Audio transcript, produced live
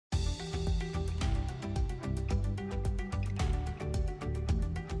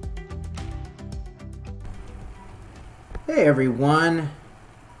Hey everyone,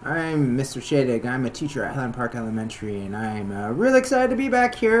 I'm Mr. Shadig. I'm a teacher at Highland Park Elementary, and I'm really excited to be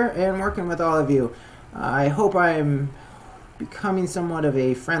back here and working with all of you. I hope I'm becoming somewhat of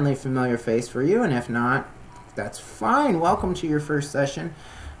a friendly, familiar face for you, and if not, that's fine. Welcome to your first session.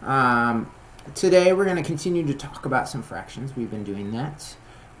 Today we're going to continue to talk about some fractions. We've been doing that,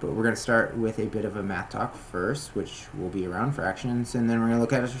 but we're going to start with a bit of a math talk first, which will be around fractions, and then we're going to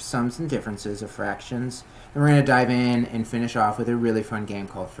look at sums and differences of fractions. And we're going to dive in and finish off with a really fun game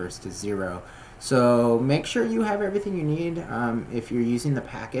called First to Zero. So make sure you have everything you need. If you're using the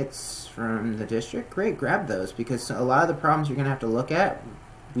packets from the district, great, grab those, because a lot of the problems you're going to have to look at,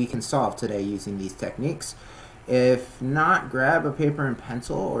 we can solve today using these techniques. If not, grab a paper and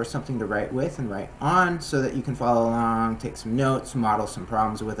pencil or something to write with and write on so that you can follow along, take some notes, model some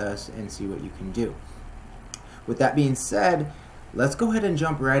problems with us, and see what you can do. With that being said, let's go ahead and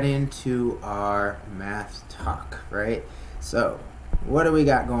jump right into our math talk, right? So, what do we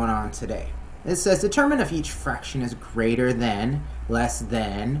got going on today? It says determine if each fraction is greater than, less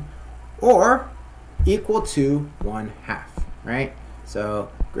than, or equal to 1/2, right? So,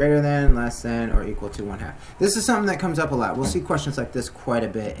 greater than, less than, or equal to 1/2. This is something that comes up a lot. We'll see questions like this quite a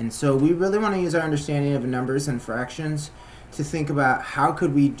bit, and so we really want to use our understanding of numbers and fractions to think about how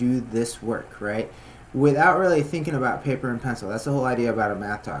could we do this work, right? Without really thinking about paper and pencil. That's the whole idea about a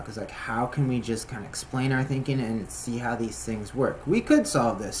math talk, is like how can we just kind of explain our thinking and see how these things work. We could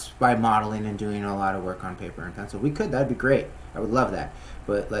solve this by modeling and doing a lot of work on paper and pencil. We could, that'd be great. I would love that.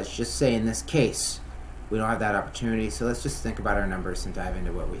 But let's just say in this case, we don't have that opportunity, so let's just think about our numbers and dive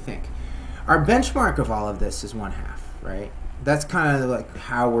into what we think. Our benchmark of all of this is 1/2, right? That's kind of like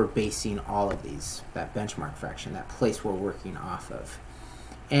how we're basing all of these, that benchmark fraction, that place we're working off of.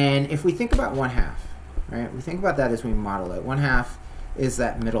 And if we think about 1/2, right? We think about that as we model it. 1/2 is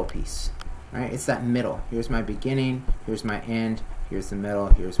that middle piece, right? It's that middle. Here's my beginning, here's my end, here's the middle,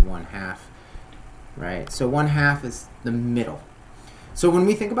 here's 1/2, right? So 1/2 is the middle. So when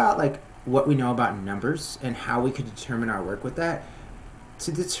we think about like what we know about numbers and how we could determine our work with that,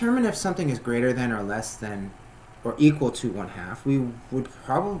 to determine if something is greater than or less than or equal to 1/2, we would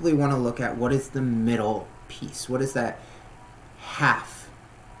probably want to look at what is the middle piece. What is that half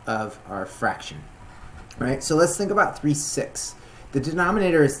of our fraction? Right, so let's think about 3/6. The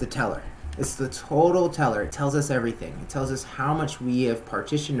denominator is the teller. It's the total teller. It tells us everything. It tells us how much we have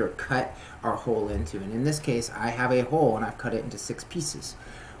partitioned or cut our whole into. And in this case, I have a whole and I've cut it into 6 pieces.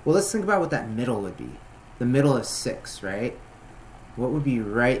 Well, let's think about what that middle would be. The middle of 6, right? What would be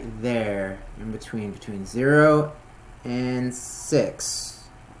right there in between 0 and 6?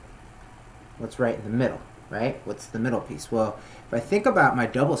 What's right in the middle, right? What's the middle piece? Well, if I think about my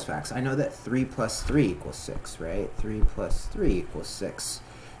doubles facts, I know that 3 plus 3 equals 6, right? 3 plus 3 equals 6.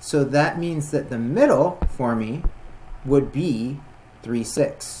 So that means that the middle for me would be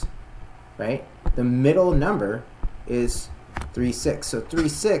 3/6, right? The middle number is 3/6. So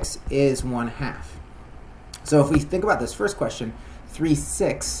 3/6 is 1/2. So if we think about this first question,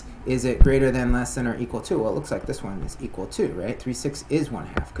 3/6, is it greater than, less than, or equal to? Well, it looks like this one is equal to, right? 3/6 is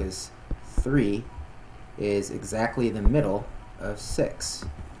 1/2 because 3 is exactly the middle of 6.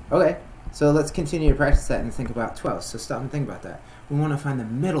 Okay, so let's continue to practice that and think about 12. So stop and think about that. We want to find the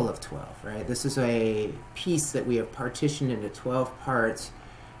middle of 12, right? This is a piece that we have partitioned into 12 parts,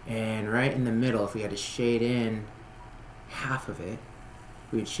 and right in the middle, if we had to shade in half of it,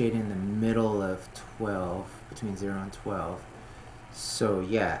 we'd shade in the middle of 12, between 0 and 12. So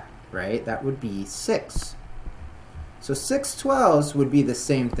yeah, right, that would be 6. So 6/12 would be the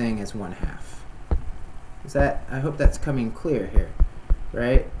same thing as 1/2. Is that, I hope that's coming clear here,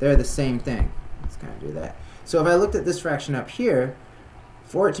 right? They're the same thing. Let's kind of do that. So if I looked at this fraction up here,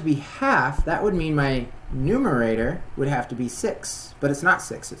 for it to be half, that would mean my numerator would have to be 6, but it's not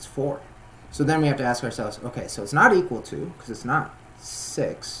 6, it's 4. So then we have to ask ourselves, okay, so it's not equal to, because it's not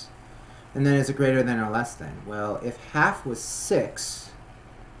 6, and then is it greater than or less than? Well, if half was 6,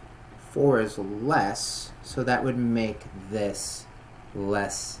 4 is less, so that would make this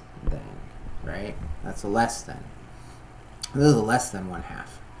less than, right? That's a less than. This is a less than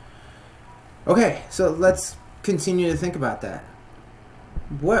 1/2. Okay, so let's continue to think about that.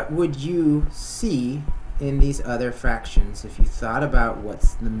 What would you see in these other fractions if you thought about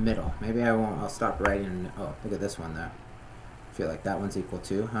what's the middle? Maybe I won't, I'll stop writing. Oh, look at this one though. I feel like that one's equal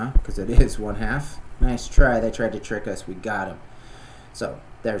to, huh? Because it is 1/2. Nice try, they tried to trick us, we got them. So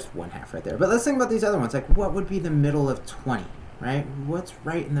there's 1/2 right there. But let's think about these other ones, like what would be the middle of 20, right? What's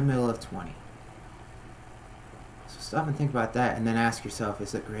right in the middle of 20? So stop and think about that, and then ask yourself,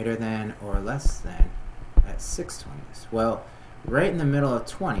 is it greater than or less than at 6/20? Well, right in the middle of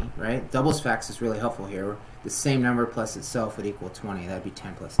 20, right? Doubles facts is really helpful here. The same number plus itself would equal 20. That'd be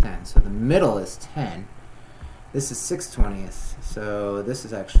 10 plus 10. So the middle is 10. This is 6/20ths, so this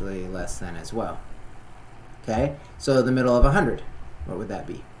is actually less than as well. Okay, so the middle of 100, what would that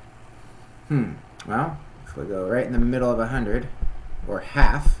be? Well, if we go right in the middle of 100, or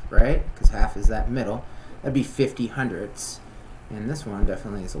half, right? Because half is that middle, that'd be 50 hundredths. And this one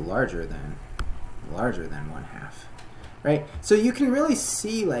definitely is larger than 1/2, right? So you can really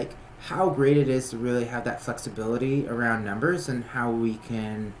see like how great it is to really have that flexibility around numbers and how we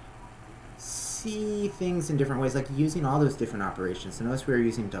can see things in different ways, like using all those different operations. So notice we were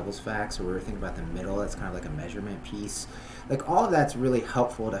using doubles facts, or we were thinking about the middle. That's kind of like a measurement piece. Like all of that's really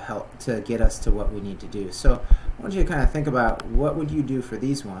helpful to get us to what we need to do. So I want you to kind of think about what would you do for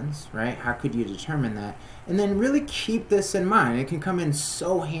these ones, right? How could you determine that? And then really keep this in mind. It can come in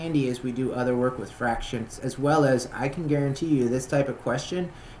so handy as we do other work with fractions, as well as I can guarantee you this type of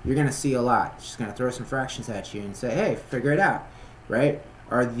question you're going to see a lot. It's just going to throw some fractions at you and say, hey, figure it out, right?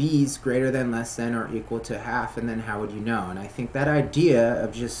 Are these greater than, less than, or equal to half? And then how would you know? And I think that idea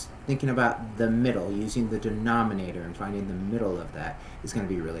of just thinking about the middle, using the denominator and finding the middle of that is going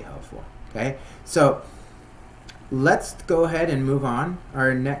to be really helpful. Okay, so let's go ahead and move on.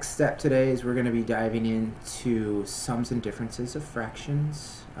 Our next step today is we're going to be diving into sums and differences of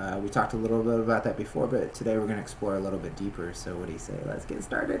fractions. We talked a little bit about that before, but today we're going to explore a little bit deeper. So what do you say? Let's get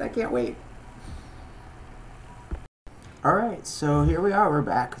started. I can't wait. Alright, so here we are, we're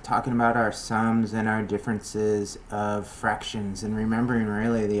back talking about our sums and our differences of fractions, and remembering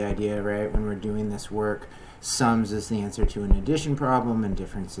really the idea, right, when we're doing this work, sums is the answer to an addition problem and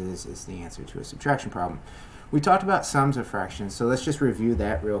differences is the answer to a subtraction problem. We talked about sums of fractions, so let's just review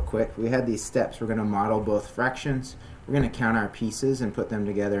that real quick. We had these steps. We're going to model both fractions, we're going to count our pieces and put them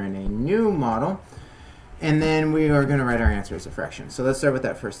together in a new model, and then we are going to write our answer as a fraction. So let's start with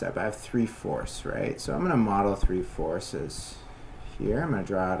that first step. I have 3/4, right? So I'm going to model 3/4 here. I'm going to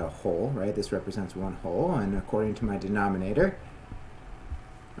draw out a whole, right? This represents one whole, and according to my denominator,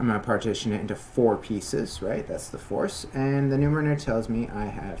 I'm going to partition it into 4 pieces, right? That's the fourths, and the numerator tells me I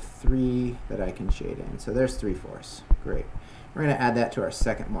have 3 that I can shade in. So there's 3/4. Great. We're going to add that to our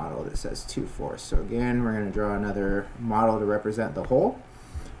second model that says 2/4. So again, we're going to draw another model to represent the whole.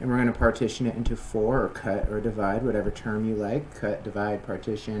 And we're going to partition it into 4, or cut or divide, whatever term you like. Cut, divide,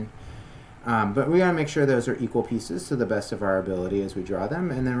 partition. But we got to make sure those are equal pieces to the best of our ability as we draw them.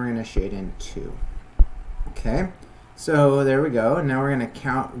 And then we're going to shade in 2. Okay, so there we go. And now we're going to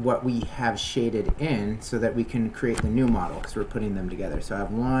count what we have shaded in so that we can create the new model, because we're putting them together. So I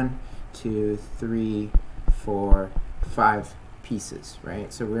have 1, 2, 3, 4, 5 pieces,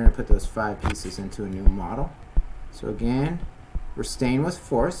 right? So we're going to put those 5 pieces into a new model. So again, we're staying with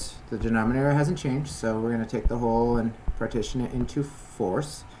fourths. The denominator hasn't changed, so we're going to take the whole and partition it into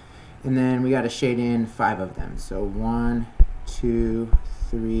fourths. And then we got to shade in 5 of them. So 1, 2,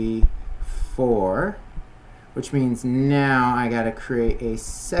 3, 4, which means now I got to create a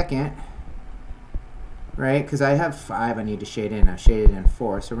second, right? Because I have 5 I need to shade in. I've shaded in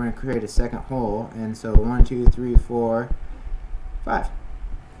 4, so we're going to create a second whole. And so 1, 2, 3, 4, 5,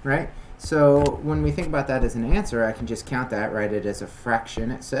 right? So when we think about that as an answer, I can just count that, write it as a fraction,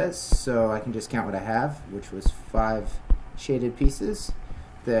 it says. So I can just count what I have, which was 5 shaded pieces,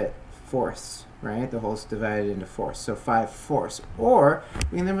 that fourths, right? The whole's divided into fourths, so 5/4. Or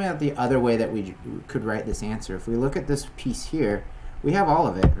we can think about the other way that we could write this answer. If we look at this piece here, we have all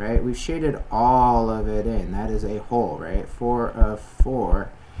of it, right? We've shaded all of it in. That is a whole, right? 4 of 4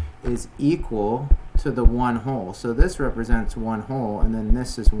 is equal to the 1 whole. So this represents 1 whole, and then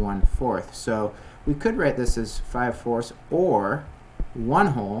this is 1/4. So we could write this as 5/4 or 1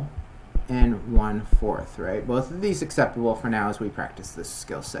 whole and 1/4, right? Both of these acceptable for now as we practice this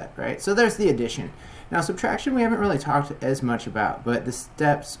skill set, right? So there's the addition. Now subtraction we haven't really talked as much about, but the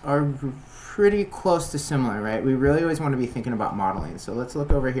steps are pretty close to similar, right? We really always want to be thinking about modeling. So let's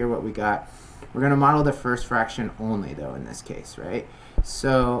look over here what we got. We're going to model the first fraction only, though, in this case, right?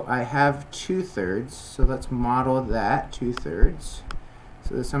 So I have 2/3, so let's model that, 2/3.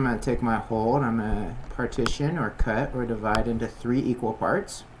 So this I'm going to take my whole and I'm going to partition or cut or divide into 3 equal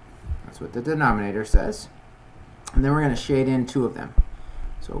parts. That's what the denominator says. And then we're going to shade in 2 of them.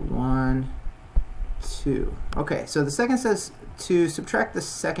 So 1, 2. Okay, so the second says to subtract the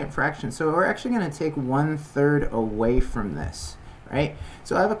second fraction. So we're actually going to take 1/3 away from this, right?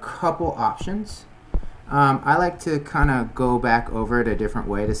 So I have a couple options. I like to kind of go back over it a different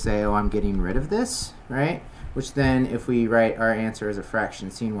way to say, oh, I'm getting rid of this, right? Which then, if we write our answer as a fraction,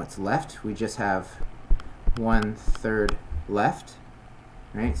 seeing what's left, we just have 1/3 left,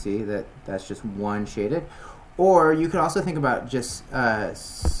 right? See, that's just 1 shaded. Or you could also think about just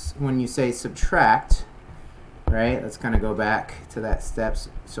when you say subtract, right? Let's kind of go back to that steps.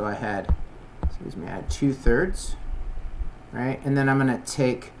 So I had, I had 2/3, right? And then I'm going to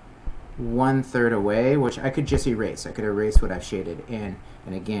take 1/3 away, which I could just erase. I could erase what I've shaded in,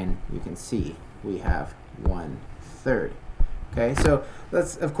 and again, you can see we have 1/3. Okay, so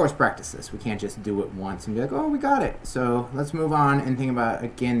let's of course practice this. We can't just do it once and be like, oh, we got it. So let's move on and think about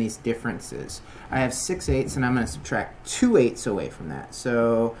again these differences. I have 6/8 and I'm going to subtract 2/8 away from that.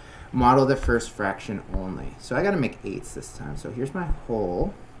 So model the first fraction only. So I got to make 8s this time. So here's my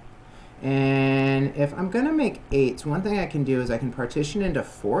whole. And if I'm going to make 8s, one thing I can do is I can partition into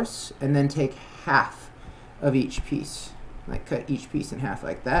 4ths and then take half of each piece. Like cut each piece in half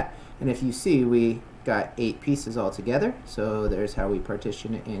like that. And if you see, we got 8 pieces all together. So there's how we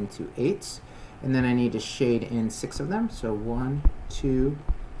partition it into 8s. And then I need to shade in 6 of them. So 1, 2,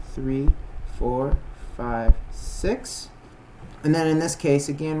 3, 4, 5, 6. And then in this case,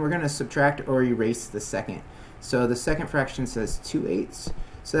 again, we're going to subtract or erase the second. So the second fraction says 2/8.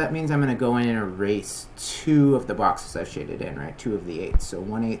 So that means I'm going to go in and erase 2 of the boxes I've shaded in, right? 2 of the 8s. So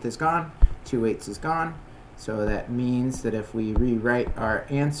 1/8 is gone, 2/8 is gone. So that means that if we rewrite our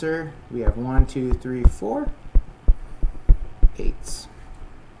answer, we have 1, 2, 3, 4 8s.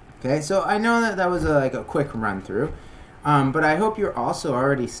 Okay, so I know that that was like a quick run through, but I hope you're also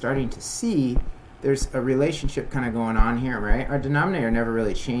already starting to see there's a relationship kind of going on here, right? Our denominator never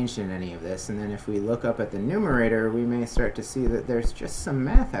really changed in any of this, and then if we look up at the numerator, we may start to see that there's just some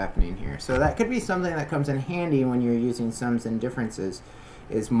math happening here. So that could be something that comes in handy when you're using sums and differences.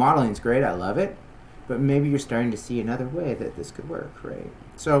 Is modeling's great, I love it, but maybe you're starting to see another way that this could work, right?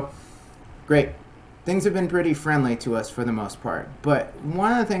 So, great. Things have been pretty friendly to us for the most part, but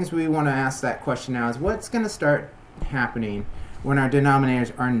one of the things we want to ask that question now is what's going to start happening when our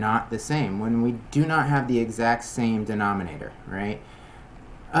denominators are not the same, when we do not have the exact same denominator, right?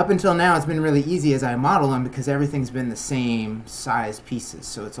 Up until now, it's been really easy as I model them because everything's been the same size pieces,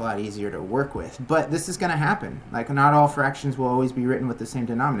 so it's a lot easier to work with. But this is going to happen. Like, not all fractions will always be written with the same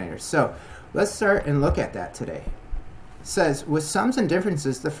denominator. So let's start and look at that today. It says, with sums and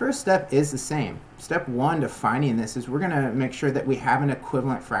differences, the first step is the same. Step 1 to finding this is we're going to make sure that we have an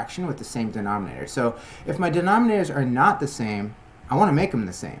equivalent fraction with the same denominator. So if my denominators are not the same, I want to make them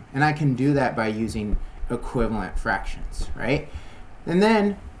the same. And I can do that by using equivalent fractions, right? And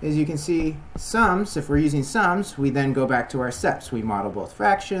then, as you can see, sums, if we're using sums, we then go back to our steps. We model both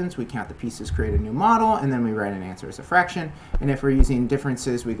fractions, we count the pieces, create a new model, and then we write an answer as a fraction. And if we're using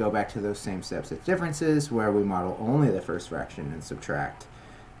differences, we go back to those same steps as differences, where we model only the first fraction and subtract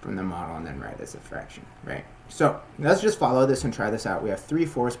from the model and then write as a fraction, right? So let's just follow this and try this out. We have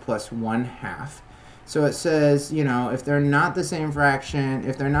 3/4 plus 1/2. So it says, you know, if they're not the same fraction,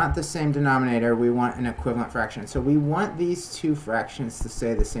 if they're not the same denominator, we want an equivalent fraction. So we want these two fractions to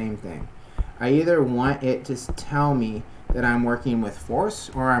say the same thing. I either want it to tell me that I'm working with fourths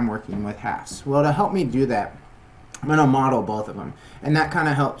or I'm working with halves. Well, to help me do that, I'm going to model both of them. And that kind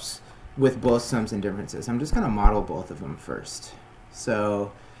of helps with both sums and differences. I'm just going to model both of them first.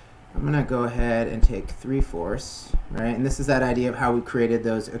 So I'm going to go ahead and take 3/4, right? And this is that idea of how we created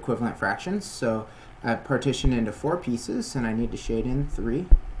those equivalent fractions. So I've partitioned into 4 pieces, and I need to shade in 3.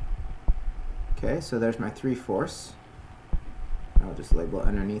 Okay, so there's my 3/4. I'll just label it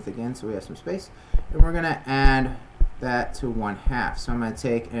underneath again so we have some space. And we're going to add that to 1/2. So I'm going to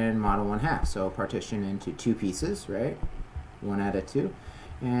take and model 1/2. So partition into 2 pieces, right? 1 out of 2.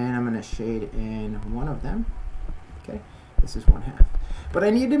 And I'm going to shade in 1 of them. Okay, this is 1/2. But I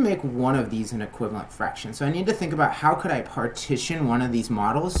need to make one of these an equivalent fraction. So I need to think about how could I partition one of these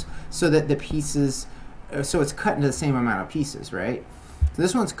models so that the pieces, so it's cut into the same amount of pieces, right? So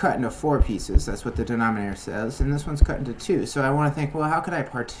this one's cut into 4 pieces, that's what the denominator says, and this one's cut into 2. So I want to think, well, how could I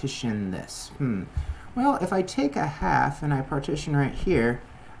partition this? Well, if I take a half and I partition right here,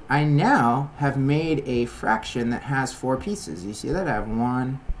 I now have made a fraction that has 4 pieces. You see that? I have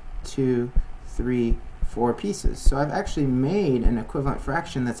 1, 2, 3, 4 pieces. So I've actually made an equivalent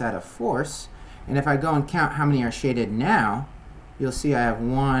fraction that's at a fourth, and if I go and count how many are shaded now, you'll see I have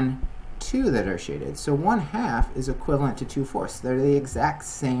 1, 2 that are shaded. So 1/2 is equivalent to 2/4. They're the exact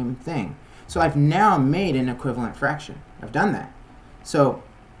same thing. So I've now made an equivalent fraction. I've done that. So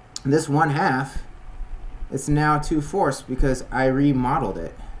this 1/2, it's now 2/4 because I remodeled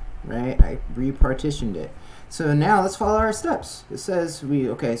it, right? I repartitioned it. So now let's follow our steps. It says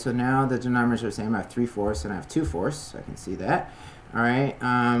okay, so now the denominators are the same. I have 3/4 and I have 2/4. I can see that. All right,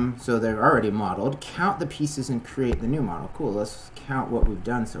 so they're already modeled. Count the pieces and create the new model. Cool, let's count what we've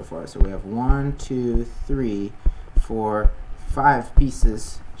done so far. So we have 1, 2, 3, 4, 5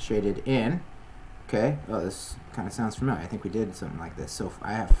 pieces shaded in. Okay, oh, this kind of sounds familiar. I think we did something like this. So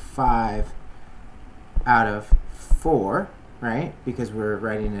I have 5 out of 4, right? Because we're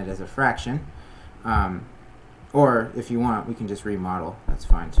writing it as a fraction. Or if you want, we can just remodel. That's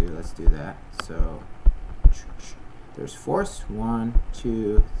fine too. Let's do that. So there's fourths. 1,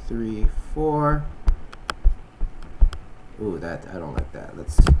 2, 3, 4. Ooh, that I don't like that.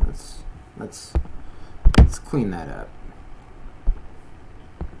 Let's clean that up.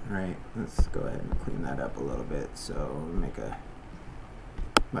 Right, let's go ahead and clean that up a little bit so we make a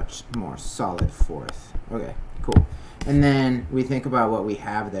much more solid fourth. Okay, cool. And then we think about what we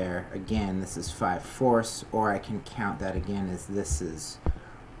have there. Again, this is 5/4, or I can count that again as this is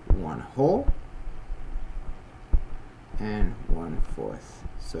 1 whole and 1/4.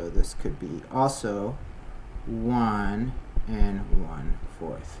 So this could be also 1 and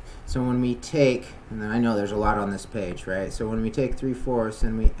 1/4. So when we take, and then I know there's a lot on this page, right? So when we take 3/4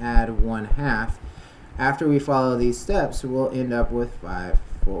 and we add 1/2, after we follow these steps, we'll end up with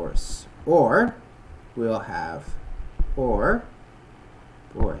 5/4. Or we'll have, or,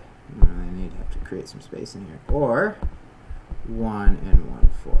 boy, I need to have to create some space in here, or 1 and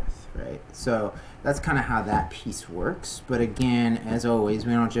 1/4, right? So that's kind of how that piece works. But again, as always,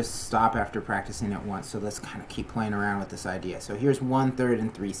 we don't just stop after practicing it once. So let's kind of keep playing around with this idea. So here's 1/3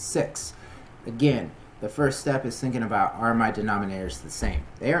 and 3/6. Again, the first step is thinking about, are my denominators the same?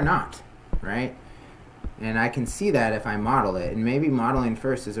 They are not, right? And I can see that if I model it. And maybe modeling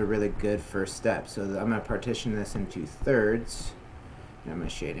first is a really good first step. So I'm going to partition this into thirds. And I'm going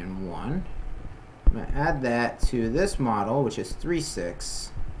to shade in 1. I'm going to add that to this model, which is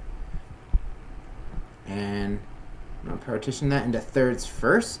 3/6. And I'm going to partition that into thirds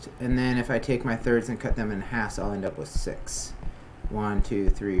first. And then if I take my thirds and cut them in halves, I'll end up with 6. 1,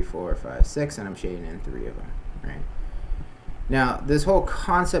 2, 3, 4, 5, 6. And I'm shading in 3 of them, right? Now, this whole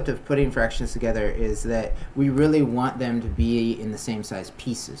concept of putting fractions together is that we really want them to be in the same size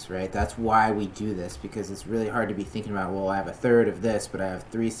pieces, right? That's why we do this, because it's really hard to be thinking about, well, I have 1/3 of this, but I have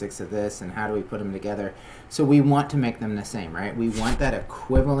 3/6 of this, and how do we put them together? So we want to make them the same, right? We want that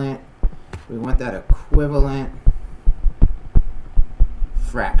equivalent,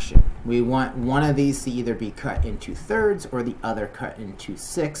 fraction. We want one of these to either be cut into thirds or the other cut into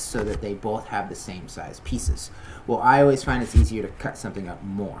 6 so that they both have the same size pieces. Well, I always find it's easier to cut something up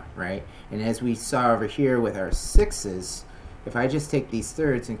more, right? And as we saw over here with our 6s, if I just take these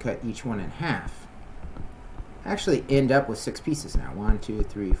thirds and cut each one in half, I actually end up with 6 pieces now. 1, 2,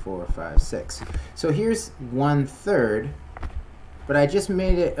 3, 4, 5, 6. So here's 1/3, but I just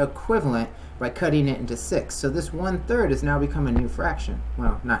made it equivalent by cutting it into 6. So this 1/3 has now become a new fraction.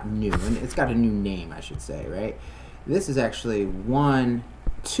 Well, not new, and it's got a new name, I should say, right? This is actually 1,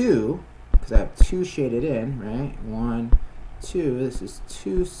 2, because I have 2 shaded in, right? 1, 2, this is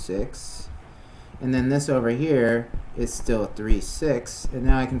 2/6. And then this over here is still 3/6, and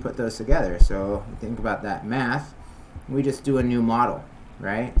now I can put those together. So think about that math. We just do a new model,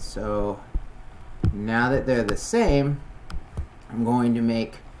 right? So now that they're the same, I'm going to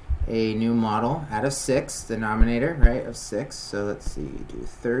make a new model out of 6, denominator, right, of 6. So let's see, do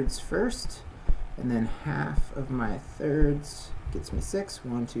thirds first, and then half of my thirds gets me 6.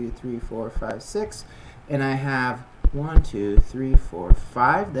 1, 2, 3, 4, 5, 6. And I have 1, 2, 3, 4,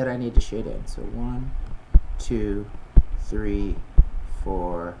 5 that I need to shade in. So 1, 2, 3,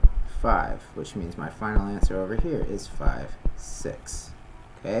 4, 5, which means my final answer over here is 5, 6.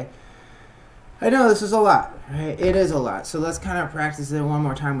 Okay? I know this is a lot, right? It is a lot. So let's kind of practice it one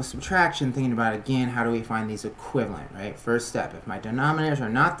more time with subtraction, thinking about, again, how do we find these equivalent, right? First step, if my denominators are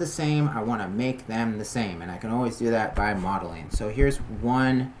not the same, I want to make them the same. And I can always do that by modeling. So here's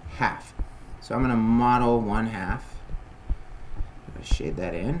 1/2. So I'm going to model 1/2. I'm going to shade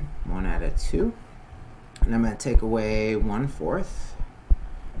that in, 1 out of 2. And I'm going to take away 1/4.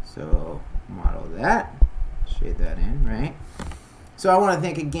 So model that, shade that in, right? So I want to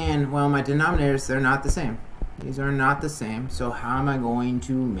think again, well, my denominators, they're not the same. These are not the same, so how am I going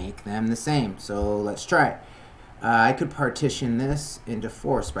to make them the same? So let's try it. I could partition this into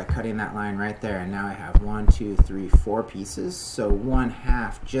fourths by cutting that line right there, and now I have 1, 2, 3, 4 pieces. So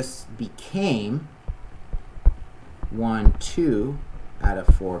 1/2 just became 1, 2 out of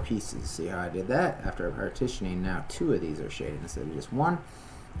 4 pieces. See how I did that? After partitioning, now 2 of these are shaded instead of just 1.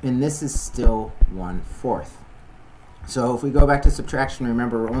 And this is still 1/4. So if we go back to subtraction,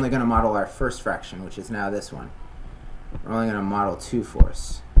 remember we're only going to model our first fraction, which is now this one. We're only going to model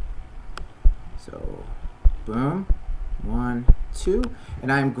 2/4. So boom, 1, 2,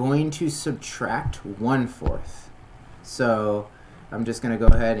 and I'm going to subtract 1/4. So I'm just going to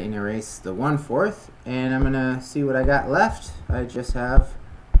go ahead and erase the 1/4, and I'm going to see what I got left. I just have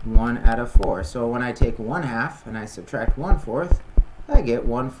 1 out of 4. So when I take 1/2 and I subtract 1/4, I get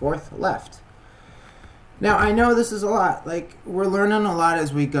 1/4 left. Now, I know this is a lot. Like, we're learning a lot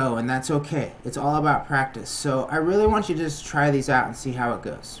as we go, and that's okay. It's all about practice. So I really want you to just try these out and see how it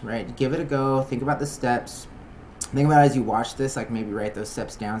goes, right? Give it a go. Think about the steps. Think about it as you watch this, like maybe write those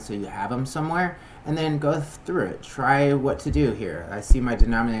steps down so you have them somewhere, and then go through it. Try what to do here. I see my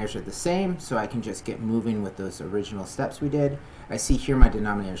denominators are the same, so I can just get moving with those original steps we did. I see here my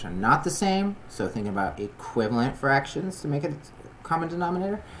denominators are not the same, so think about equivalent fractions to make it a common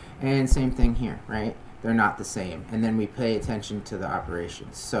denominator. And same thing here, right? They're not the same. And then we pay attention to the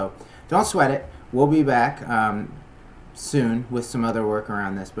operations. So don't sweat it. We'll be back soon with some other work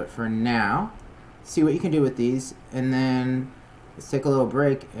around this. But for now, see what you can do with these. And then let's take a little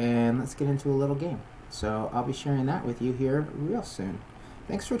break and let's get into a little game. So I'll be sharing that with you here real soon.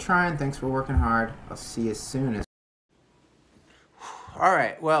 Thanks for trying. Thanks for working hard. I'll see you soon. All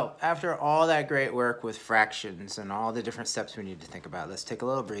right, well, after all that great work with fractions and all the different steps we need to think about, let's take a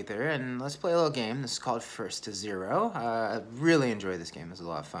little breather and let's play a little game. This is called First to Zero. I really enjoy this game. It's a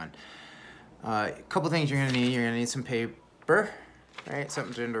lot of fun. A couple things you're gonna need. You're gonna need some paper, right?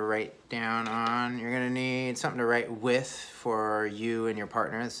 Something to write down on. You're gonna need something to write with for you and your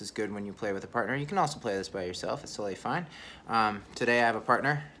partner. This is good when you play with a partner. You can also play this by yourself. It's totally fine. Today I have a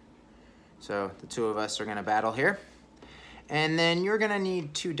partner, so the two of us are gonna battle here. And then you're gonna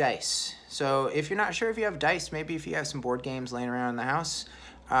need 2 dice. So if you're not sure if you have dice, maybe if you have some board games laying around in the house,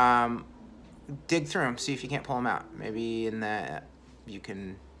 dig through them, see if you can't pull them out. Maybe in the, you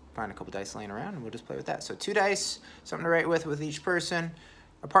can find a couple dice laying around and we'll just play with that. So 2 dice, something to write with each person,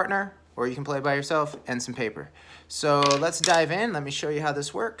 a partner, or you can play by yourself, and some paper. So let's dive in. Let me show you how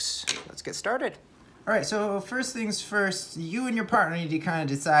this works. Let's get started. All right, so first things first, you and your partner need to kind of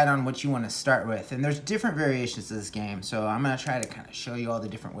decide on what you want to start with. And there's different variations of this game, so I'm going to try to kind of show you all the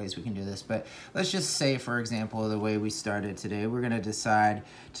different ways we can do this. But let's just say, for example, the way we started today, we're going to decide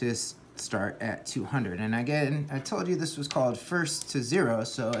to start at 200. And again, I told you this was called First to Zero,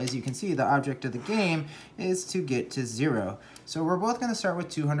 so as you can see, the object of the game is to get to 0. So we're both going to start with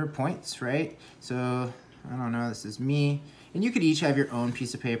 200 points, right? So, I don't know, this is me. And you could each have your own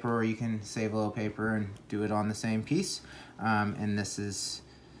piece of paper, or you can save a little paper and do it on the same piece. And this is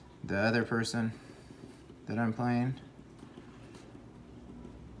the other person that I'm playing.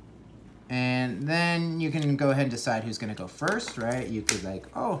 And then you can go ahead and decide who's gonna go first, right? You could like,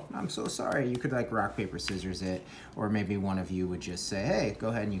 oh, I'm so sorry. You could like rock, paper, scissors it, or maybe one of you would just say, hey, go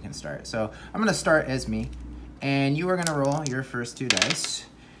ahead and you can start. So I'm gonna start as me, and you are gonna roll your first 2 dice,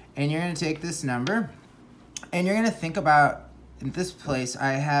 and you're gonna take this number, and you're gonna think about, in this place,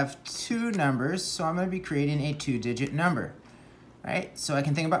 I have 2 numbers, so I'm gonna be creating a 2-digit number, right? So I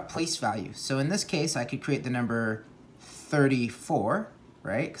can think about place value. So in this case, I could create the number 34,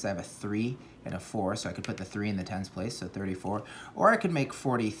 right? Because I have a 3 and a 4, so I could put the 3 in the tens place, so 34. Or I could make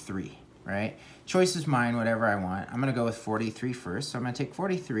 43, right? Choice is mine, whatever I want. I'm gonna go with 43 first, so I'm gonna take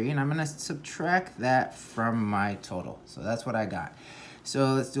 43, and I'm gonna subtract that from my total. So that's what I got.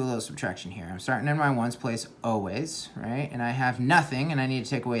 So let's do a little subtraction here. I'm starting in my ones place always, right? And I have nothing, and I need to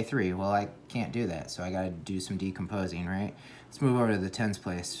take away 3. Well, I can't do that, so I gotta do some decomposing, right? Let's move over to the tens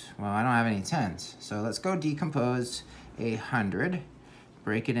place. Well, I don't have any tens, so let's go decompose 100,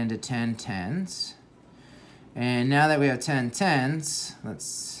 break it into 10 tens. And now that we have 10 tens,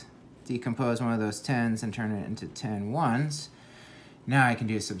 let's decompose one of those tens and turn it into 10 ones. Now I can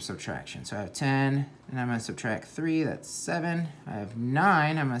do some subtraction. So I have 10, and I'm gonna subtract 3, that's 7. I have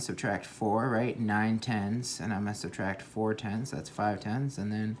 9, I'm gonna subtract 4, right? 9 tens, and I'm gonna subtract 4 tens, that's 5 tens,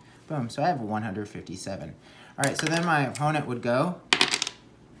 and then boom. So I have 157. All right, so then my opponent would go,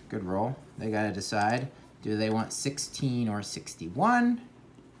 good roll. They gotta decide, do they want 16 or 61?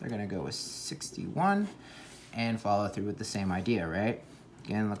 They're gonna go with 61 and follow through with the same idea, right?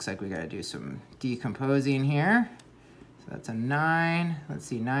 Again, looks like we gotta do some decomposing here. So that's a 9. Let's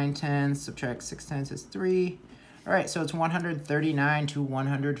see, 9 tens, subtract 6 tens is 3. All right, so it's 139 to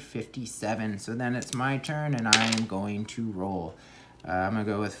 157. So then it's my turn, and I am going to roll. I'm gonna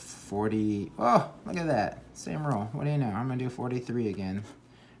go with 40. Oh, look at that, same roll. What do you know? I'm gonna do 43 again.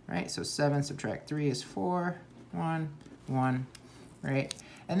 Right, so 7 subtract 3 is 4, 1, 1, right?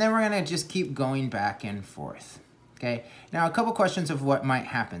 And then we're gonna just keep going back and forth. Okay, now a couple questions of what might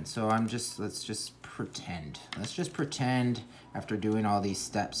happen. So let's just pretend. Let's just pretend after doing all these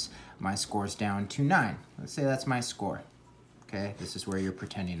steps, my score's down to 9. Let's say that's my score. Okay, this is where you're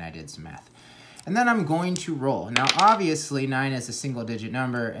pretending I did some math. And then I'm going to roll. Now, obviously 9 is a single digit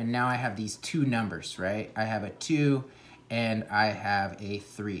number, and now I have these 2 numbers, right? I have a 2 and I have a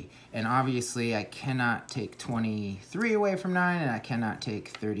 3. And obviously I cannot take 23 away from 9, and I cannot take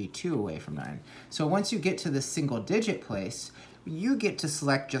 32 away from 9. So once you get to the single digit place, you get to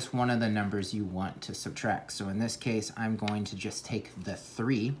select just one of the numbers you want to subtract. So in this case, I'm going to just take the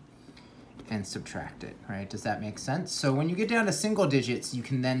 3 and subtract it, right? Does that make sense? So when you get down to single digits, you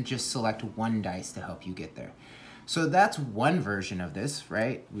can then just select one dice to help you get there. So that's one version of this,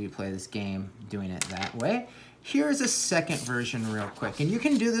 right? We play this game doing it that way. Here's a second version real quick. And you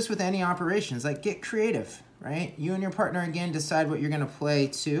can do this with any operations, like get creative, right? You and your partner, again, decide what you're gonna play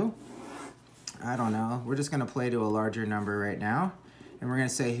to. I don't know, we're just gonna play to a larger number right now. And we're gonna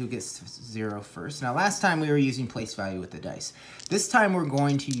say who gets 0 first. Now last time we were using place value with the dice. This time we're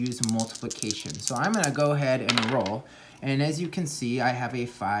going to use multiplication. So I'm gonna go ahead and roll. And as you can see, I have a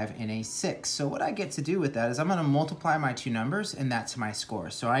 5 and a 6. So what I get to do with that is I'm gonna multiply my two numbers, and that's my score.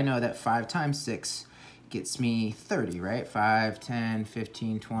 So I know that 5 times 6 gets me 30, right? 5, 10,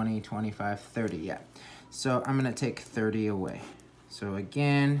 15, 20, 25, 30, yeah. So I'm gonna take 30 away. So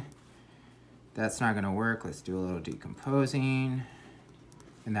again, that's not gonna work. Let's do a little decomposing.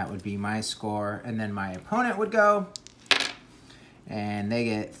 And that would be my score. And then my opponent would go, and they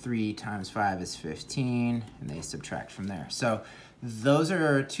get 3 times 5 is 15, and they subtract from there. So those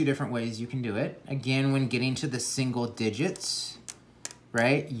are two different ways you can do it. Again, when getting to the single digits,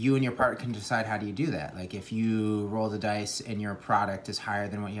 right, you and your partner can decide how do you do that. Like if you roll the dice and your product is higher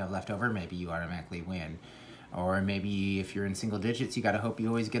than what you have left over, maybe you automatically win. Or maybe if you're in single digits, you gotta hope you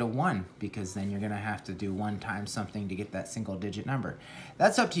always get a 1, because then you're gonna have to do 1 times something to get that single digit number.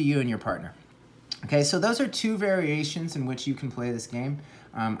 That's up to you and your partner. Okay, so those are two variations in which you can play this game.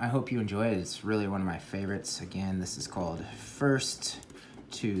 I hope you enjoy it. It's really one of my favorites. Again, this is called First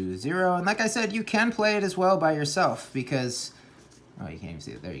to 0. And like I said, you can play it as well by yourself because, oh, you can't even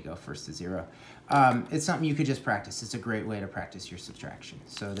see it. There you go, First to 0. It's something you could just practice. It's a great way to practice your subtraction.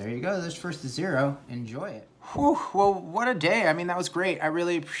 So there you go, there's First to 0. Enjoy it. Whew, well, what a day. I mean, that was great. I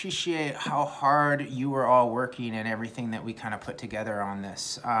really appreciate how hard you were all working and everything that we kind of put together on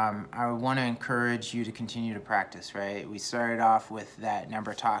this. I want to encourage you to continue to practice, right? We started off with that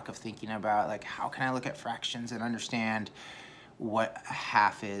number talk of thinking about, like, how can I look at fractions and understand what a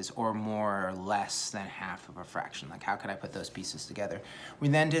half is, or more or less than half of a fraction. Like, how can I put those pieces together? We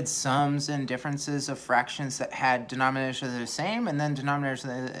then did sums and differences of fractions that had denominators that are the same, and then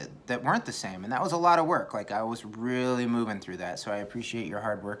denominators that weren't the same. And that was a lot of work. Like, I was really moving through that. So I appreciate your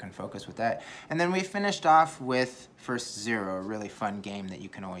hard work and focus with that. And then we finished off with First 0, a really fun game that you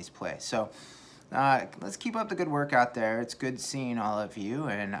can always play. So let's keep up the good work out there. It's good seeing all of you,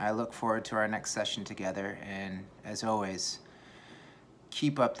 and I look forward to our next session together. And as always,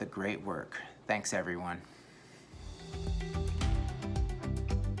 keep up the great work. Thanks, everyone.